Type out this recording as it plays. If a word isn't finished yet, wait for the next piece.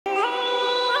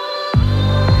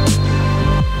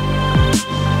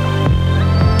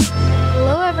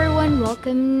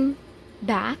welcome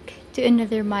back to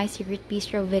another My Secret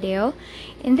Bistro video.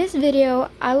 In this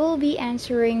video, I will be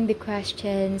answering the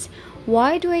questions: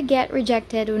 why do I get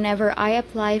rejected whenever I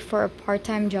apply for a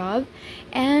part-time job?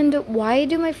 And why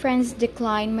do my friends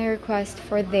decline my request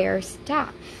for their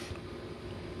staff?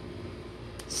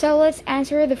 So let's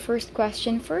answer the first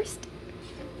question first.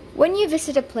 When you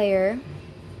visit a player,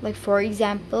 like for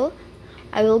example,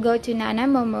 I will go to Nana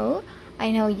Momo.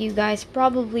 I know you guys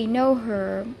probably know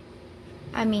her.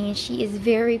 I mean, she is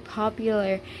very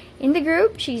popular in the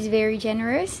group. She's very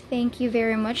generous. Thank you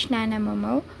very much, Nana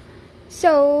Momo.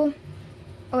 So,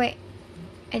 oh wait,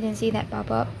 I didn't see that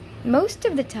pop up. Most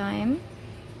of the time,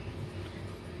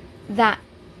 that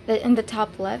in the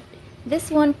top left,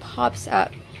 this one pops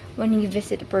up when you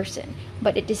visit a person,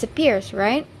 but it disappears,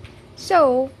 right?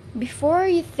 So, before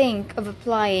you think of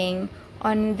applying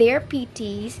on their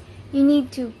PTs, you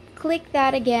need to click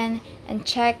that again and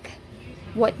check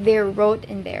what they wrote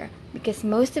in there, because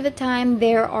most of the time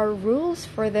there are rules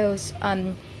for those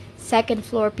second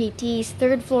floor PTs,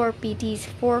 third floor PTs,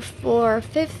 fourth floor,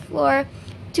 fifth floor.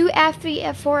 2F,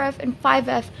 3F, 4F, and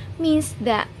 5F means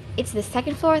that it's the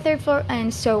second floor, third floor,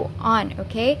 and so on,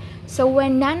 okay? So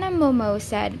when Nana Momo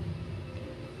said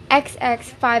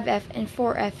XX, 5F, and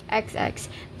 4F, XX,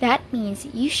 that means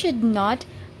you should not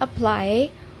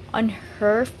apply on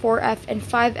her 4F and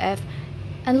 5F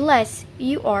unless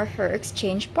you are her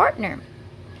exchange partner.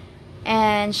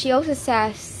 And she also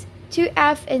says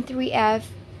 2F and 3F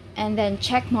and then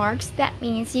check marks. That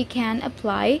means you can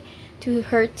apply to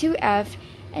her 2F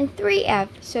and 3F.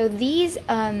 So these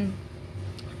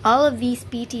all of these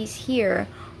PTs here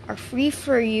are free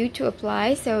for you to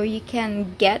apply, so you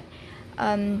can get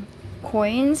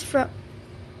coins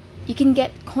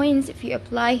if you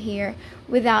apply here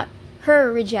without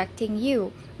her rejecting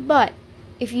you. But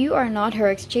if you are not her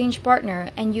exchange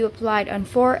partner and you applied on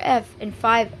 4F and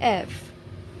 5F,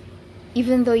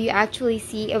 even though you actually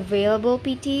see available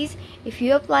PTs, if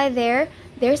you apply there,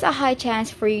 there's a high chance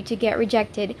for you to get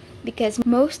rejected, because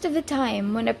most of the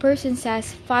time when a person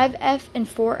says 5F and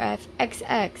 4F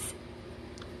XX,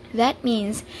 that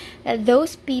means that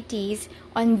those PTs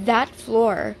on that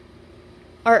floor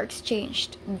are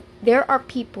exchanged. There are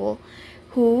people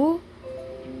who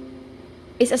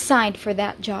is assigned for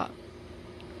that job.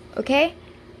 Okay?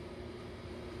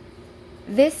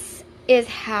 This is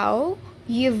how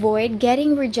you avoid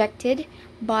getting rejected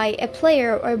by a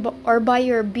player or by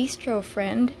your bistro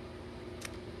friend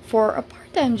for a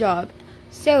part-time job.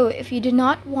 So if you do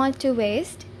not want to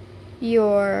waste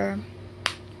your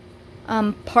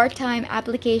part-time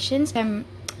applications,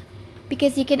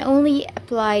 because you can only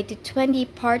apply to 20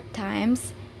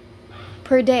 part-times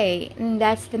per day, and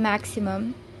that's the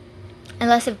maximum,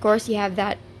 unless of course you have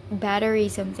that battery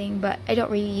something, but I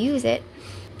don't really use it.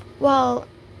 Well,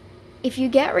 if you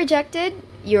get rejected,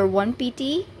 your one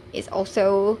PT is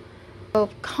also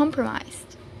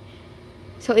compromised.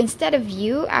 So instead of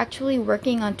you actually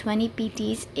working on 20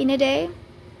 PTs in a day,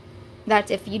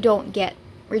 that's if you don't get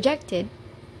rejected,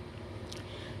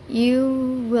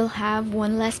 you will have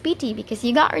one less PT because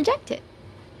you got rejected.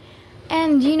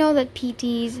 And you know that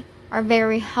PTs are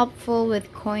very helpful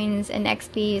with coins and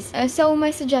XPs. So my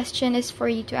suggestion is for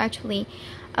you to actually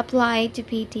apply to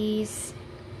PTs,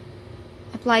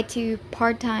 apply to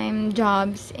part-time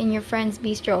jobs in your friend's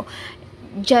bistro,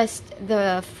 just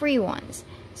the free ones.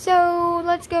 So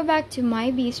let's go back to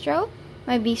my bistro.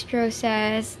 My bistro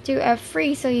says 2F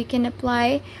free, so you can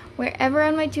apply wherever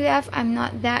on my 2F. I'm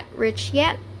not that rich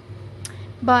yet,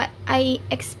 but I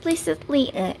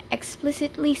explicitly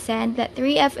said that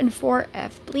 3F and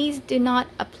 4F, please do not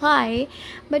apply,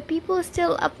 but people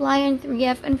still apply on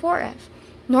 3F and 4F.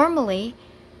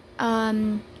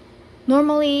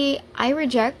 Normally I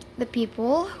reject the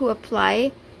people who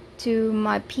apply to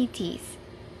my PTs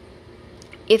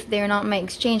if they're not my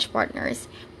exchange partners,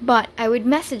 but I would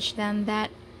message them that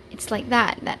it's like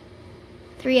that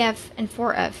 3F and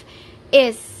 4F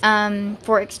is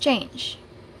for exchange.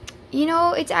 You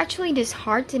know, it's actually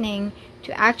disheartening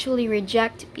to actually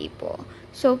reject people.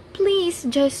 So please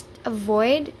just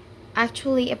avoid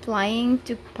actually applying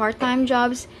to part-time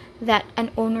jobs that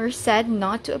an owner said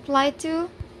not to apply to.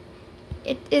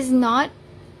 It is not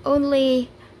only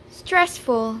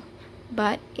stressful,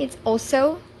 but it's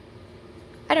also,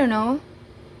 I don't know,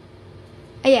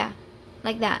 yeah,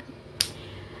 like that.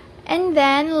 And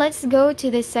then let's go to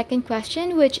the second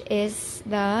question, which is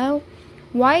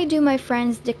why do my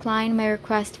friends decline my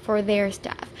request for their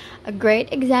staff? A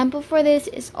great example for this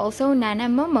is also Nana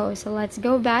Momo. So let's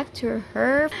go back to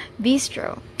her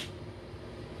bistro.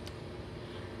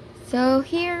 So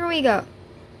here we go.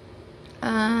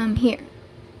 Here.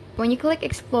 when you click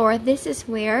explore, this is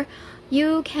where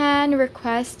you can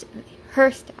request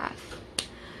her staff.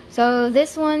 So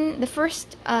this one, the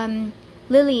first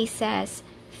Lily says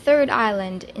third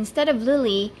island. Instead of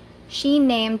Lily, she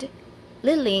named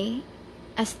Lily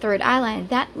as third island.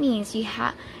 That means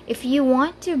if you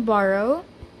want to borrow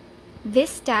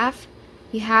this staff,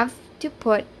 you have to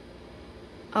put,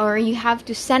 or you have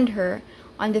to send her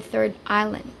on the third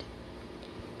island,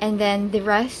 and then the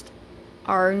rest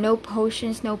are no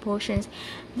potions, no potions.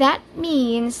 That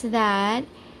means that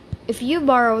if you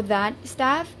borrow that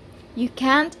staff, you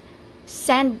can't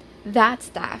send that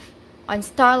staff on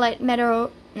Starlight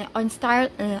Meadow, on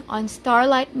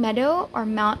Starlight Meadow or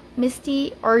Mount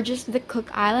Misty, or just the Cook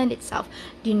Island itself.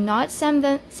 Do not send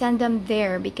them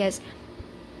there, because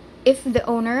if the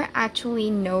owner actually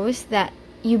knows that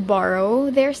you borrow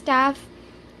their staff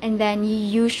and then you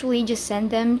usually just send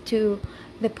them to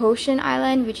the Potion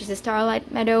Island, which is the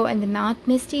Starlight Meadow and the Mount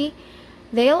Misty,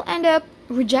 they'll end up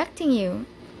rejecting you,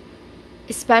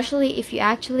 especially if you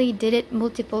actually did it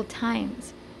multiple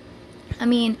times. I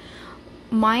mean,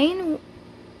 mine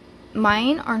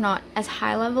are not as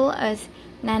high level as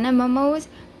Nana Momo's,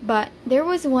 but there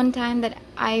was one time that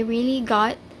I really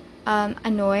got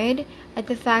annoyed at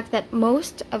the fact that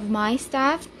most of my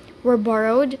staff were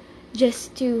borrowed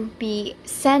just to be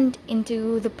sent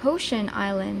into the Potion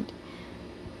Island.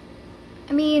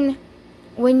 I mean,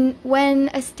 when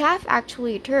a staff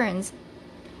actually returns,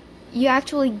 you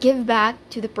actually give back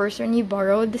to the person you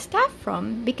borrowed the staff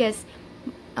from, because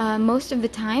most of the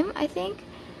time, I think,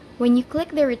 when you click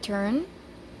the return,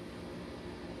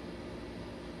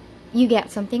 you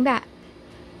get something back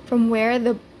from where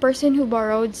the person who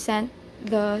borrowed sent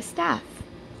the staff.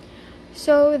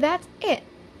 So that's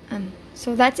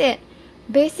it.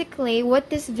 Basically, what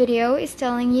this video is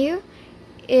telling you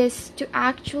is to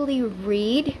actually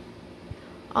read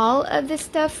all of the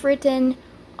stuff written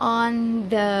on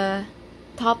the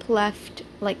top left,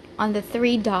 like on the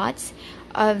 3 dots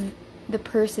of the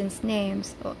person's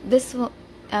names. So this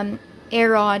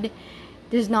Arod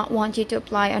does not want you to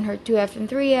apply on her 2F and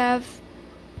 3F.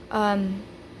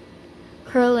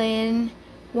 Curlin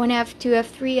 1F, 2F,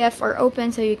 3F are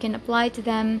open, so you can apply to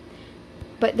them,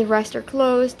 but the rest are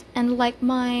closed. And like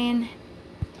mine,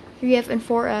 3F and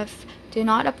 4F do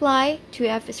not apply,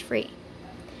 2F is free.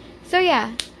 So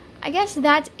yeah, I guess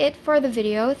that's it for the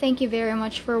video. Thank you very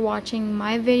much for watching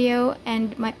my video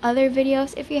and my other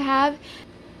videos if you have.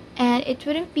 And it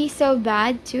wouldn't be so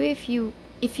bad too if you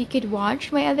could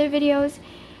watch my other videos.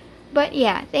 But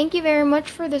yeah, thank you very much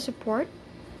for the support,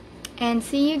 and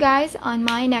see you guys on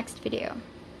my next video.